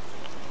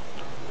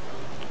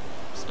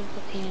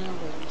 Simple panel,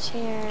 wooden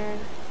chair.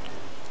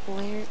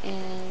 Where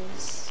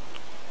is...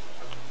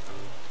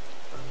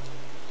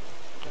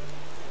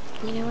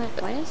 You know what?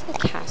 Why does the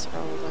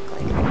casserole look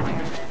like right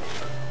there?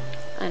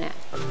 Oh no.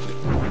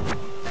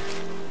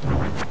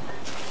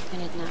 I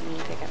did not mean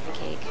to pick up the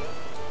cake.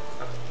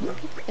 I'm gonna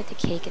put the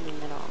cake in the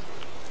middle.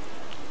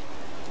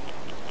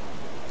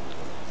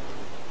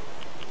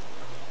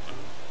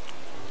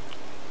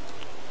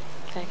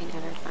 If I can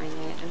ever find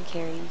it. I'm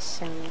carrying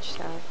so much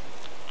stuff.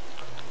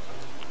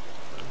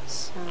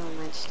 So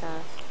much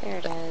stuff. There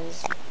it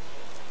is.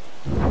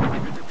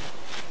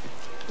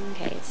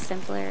 Okay,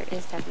 simpler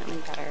is definitely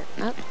better.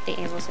 Oh, the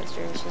Able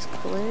Sisters just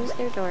closed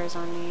their doors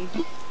on me.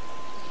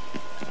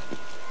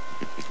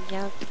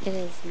 Yep, it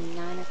is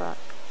 9 o'clock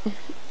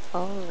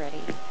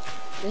already.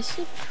 This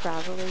should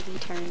probably be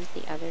turned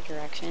the other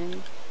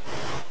direction.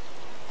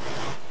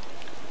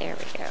 There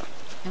we go.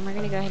 And we're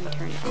gonna go ahead and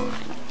turn it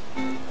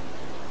on.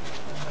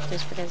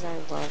 just because I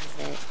love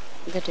that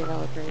the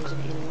developers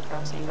of Animal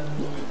Crossing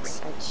make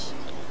such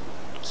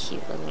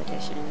cute little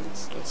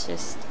additions. It's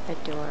just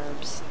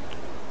adorbs.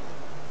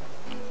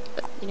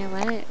 You know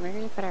what? We're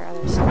gonna put our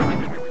other stuff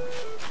here.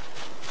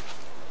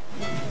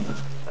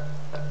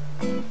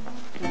 And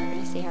we're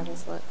gonna see how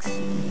this looks.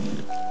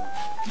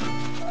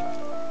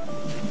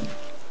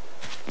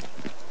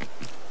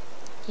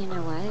 You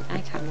know what?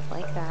 I kind of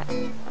like that.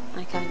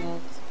 I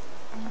kind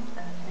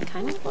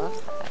of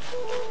love that.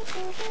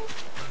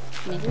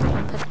 Maybe we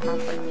don't put the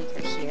popcorn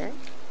maker here.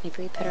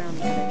 Maybe we put it on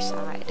the other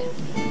side.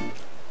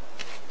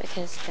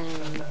 Because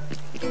then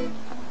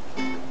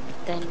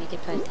we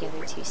could put the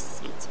other two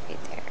seats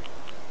right there.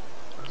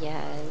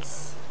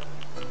 Yes.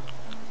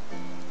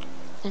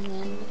 And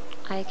then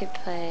I could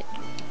put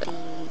the...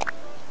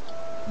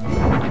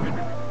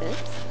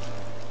 Oops.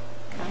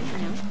 Calm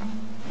down.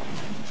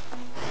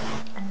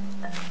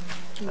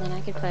 And then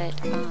I could put,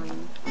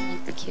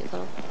 like the cute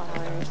little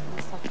flowers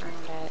and stuff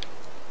around it.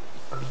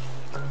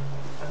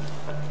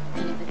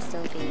 And it would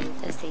still be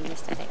the same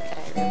aesthetic that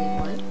I really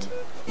want.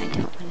 I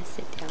don't want to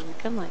sit down.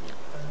 Come on now.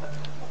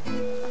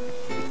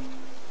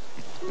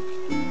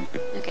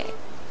 Okay.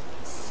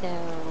 So,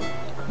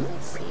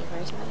 let's see.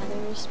 Where's my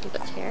other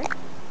stupid chair?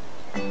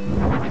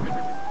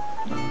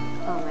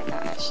 Oh my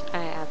gosh.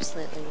 I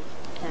absolutely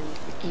am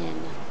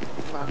in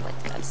love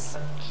with this.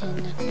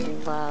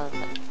 In love.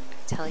 I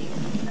tell you.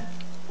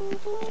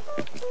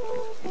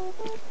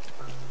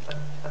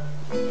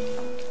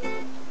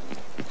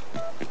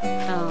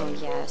 Oh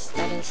yes,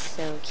 that is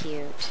so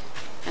cute.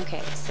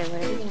 Okay, so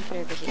what are we gonna put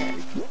over here?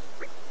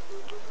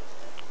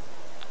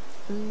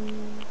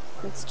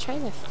 Let's try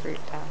the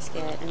fruit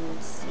basket and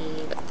let's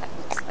see what that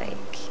looks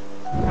like.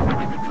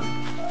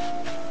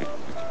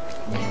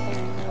 They have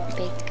their little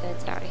baked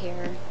goods out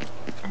here.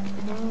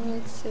 Oh,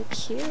 it's so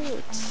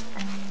cute.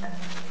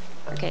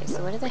 Okay,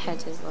 so what do the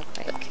hedges look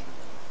like?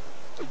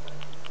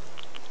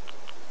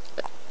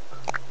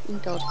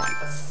 Build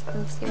fence.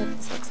 Let's see what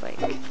this looks like.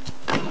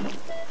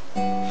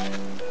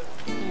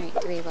 Alright,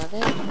 do we love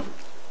it?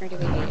 Or do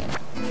we hate it?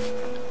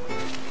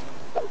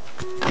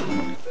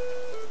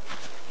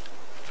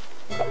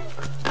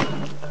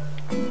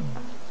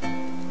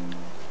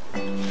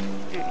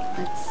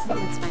 Alright,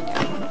 let's find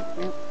out.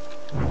 Nope.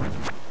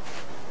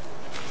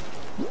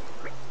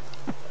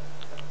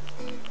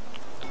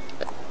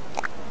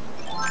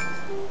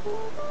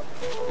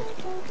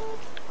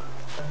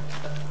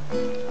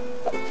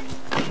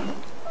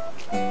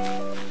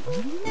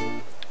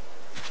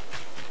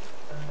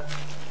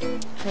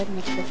 I would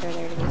much prefer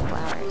there to be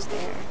flowers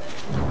there,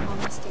 in all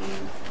honesty.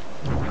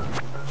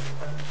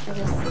 I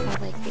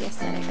like the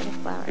aesthetic of the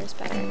flowers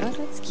better. Oh,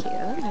 that's cute.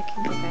 I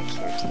can go back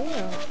here too.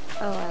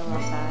 Oh, I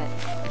love that.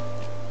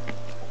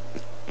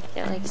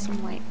 Get like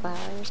some white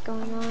flowers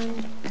going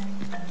on.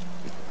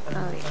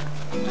 Oh yeah,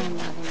 I'm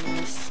loving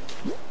this.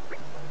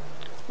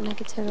 And I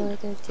could totally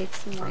go dig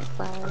some white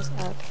flowers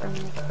up from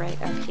like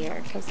right up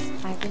here, because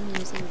I've been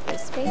using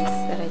this space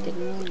that I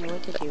didn't really know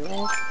what to do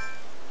with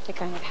to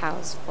kind of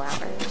house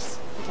flowers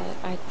that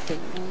I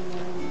didn't really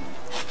know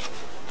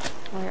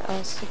where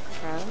else to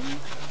grow.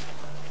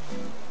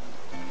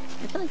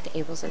 I feel like the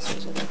Able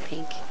Sisters are like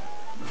pink.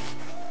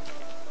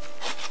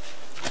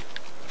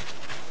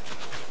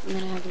 And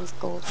then I have these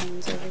gold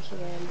ones over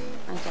here.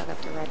 I dug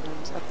up the red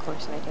ones, of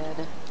course I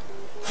did.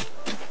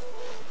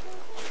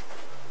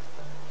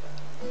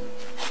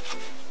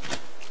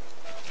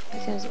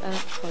 Because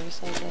of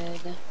course I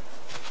did.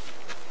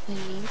 I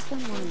need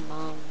some more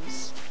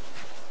moms.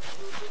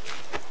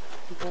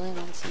 I really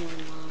want some more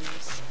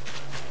moms.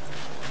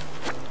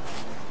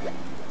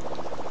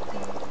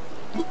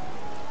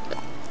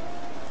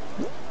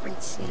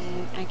 Let's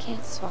see. I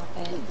can't swap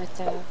it with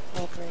the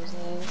red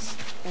roses.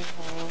 They're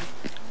whole.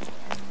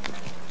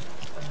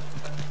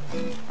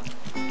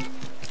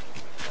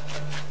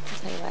 I'll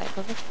tell you what,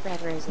 go with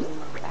red roses in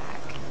the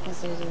back,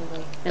 because those are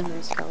like the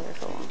most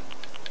colorful.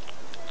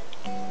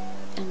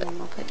 And then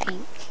we'll put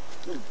pink.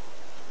 And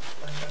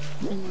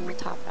then we'll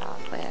top it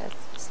off with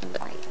some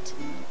white.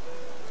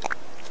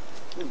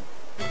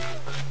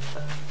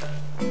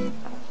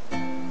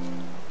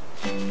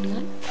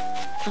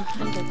 Not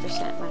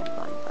 100% what I'm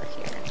going for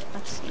here.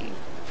 Let's see.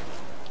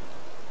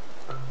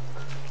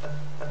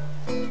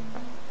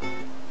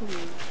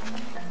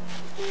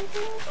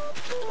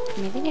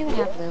 Maybe they would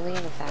have Lily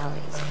of the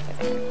Valleys over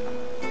there.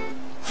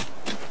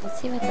 Let's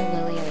see what the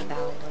Lily of the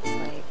Valley looks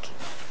like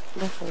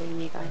before we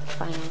make our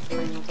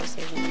final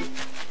decision.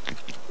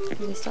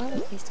 Because we still have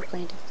a place to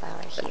plant a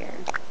flower here.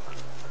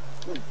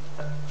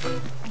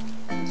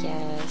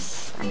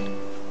 Yes.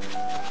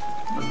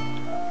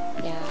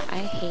 Yeah, I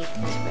hate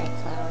these red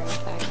flowers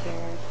back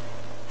here.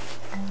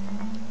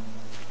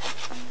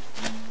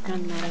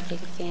 I'm not a big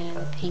fan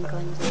of the pink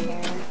ones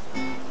either.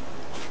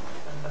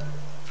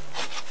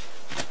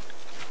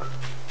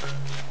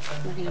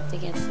 We're gonna have to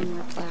get some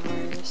more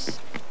flowers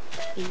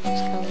in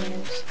those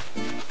colors.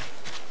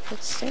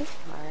 But so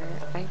far,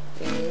 I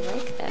really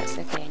like this.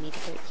 Okay, I need to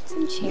go eat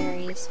some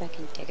cherries so I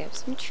can dig up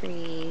some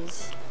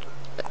trees.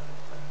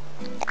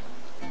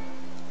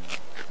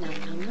 Nom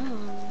nom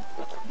nom.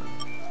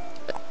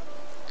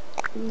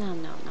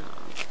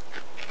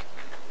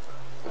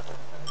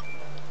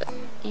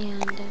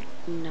 And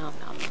nom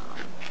nom nom.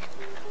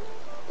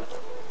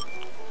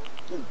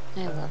 I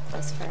love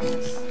this for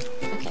us.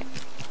 Okay.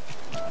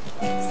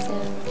 So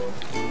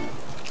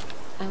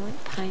I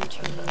want pine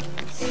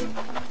trees.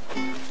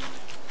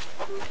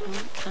 I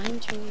want pine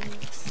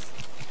trees.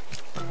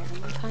 Where are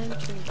my pine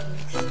trees?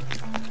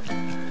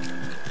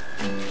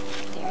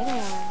 There they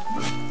are.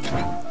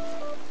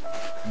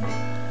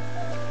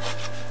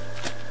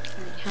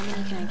 Alright, how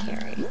many can I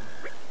carry?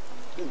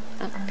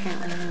 Oh,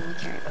 apparently I only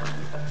carry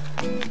one.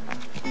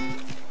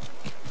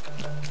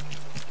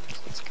 So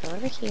let's go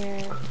over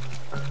here.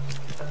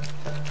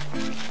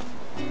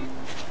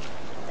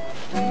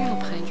 I wonder how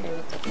pine tree would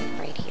look like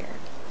right here.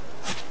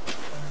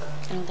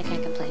 I don't think I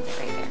can plant it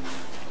right there.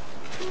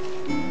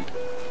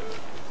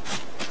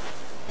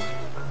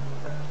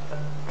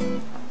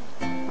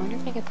 I wonder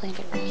if I could plant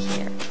it right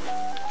here.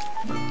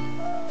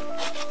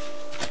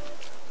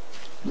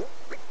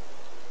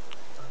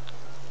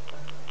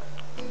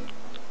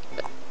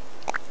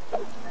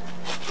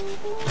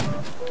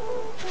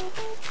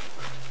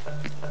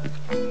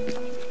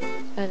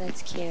 Oh,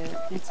 that's cute.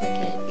 It's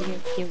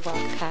like you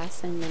walk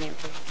past and then it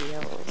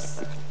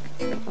reveals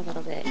a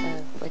little bit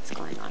of what's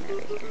going on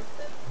over here.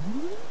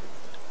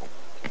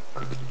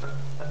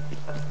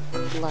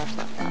 Love,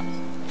 love, love.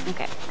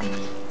 Okay,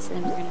 so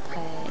then we're gonna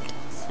put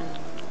some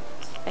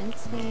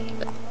fencing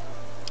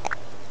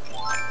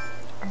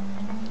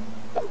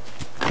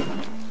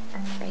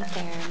right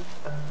there.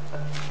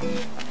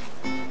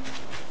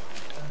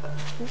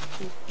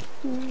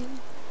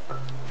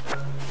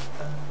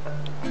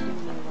 You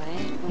know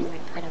what? We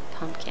might put a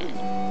pumpkin.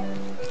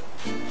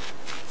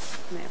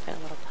 We might put a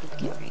little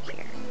pumpkin right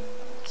here.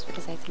 Just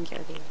because I think it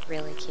would be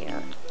really cute.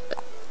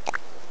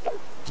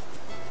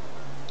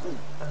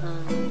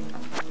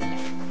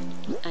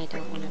 I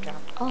don't want to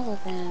drop all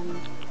of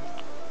them.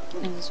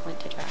 I just want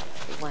to drop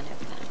one of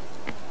them.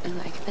 Oh,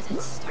 I could put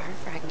that star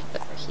fragment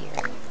over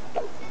here.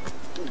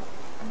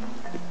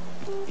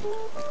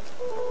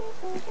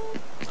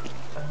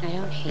 I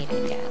don't hate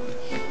it yet.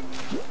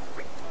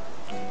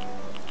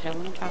 I don't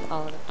want to drop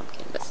all of the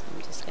pumpkins.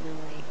 I'm just gonna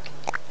like...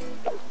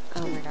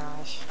 Oh my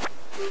gosh.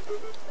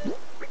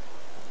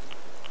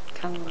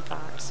 Come on,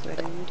 Fox. What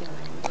are you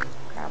doing?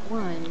 Grab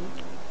one.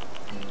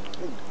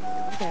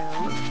 There we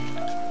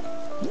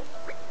go.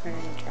 We're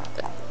gonna drop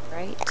that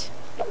right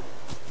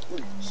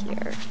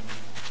here.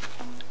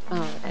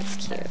 Oh, that's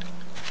cute.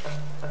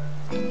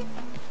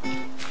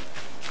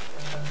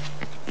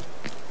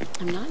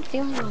 I'm not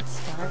feeling that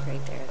star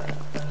right there,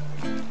 though.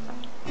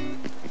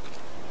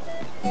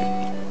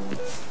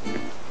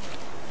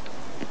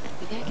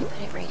 Maybe I can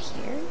put it right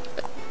here?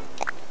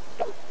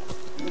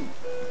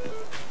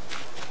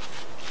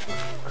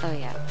 Oh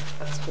yeah,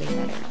 it's way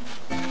better.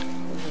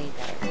 Way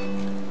better.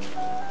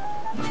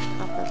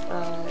 Copper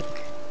bug,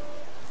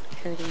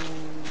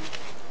 Codium,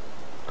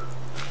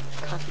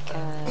 coffee cup.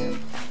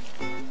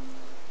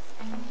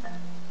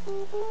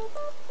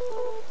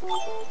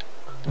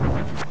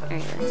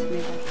 Alright, let's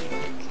move our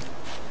hammock.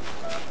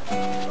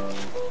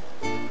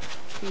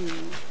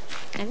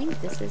 I think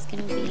this is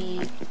gonna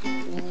be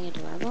really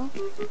adorable.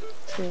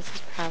 So this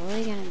is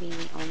probably gonna be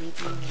the only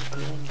thing I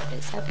do in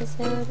this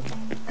episode.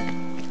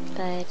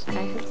 But I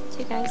hope that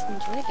you guys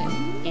enjoyed it,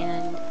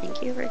 and thank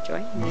you for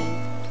joining me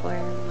for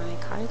my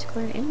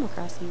cottagecore Animal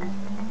Crossing.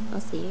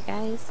 I'll see you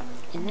guys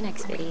in the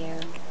next video.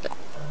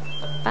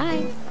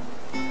 Bye!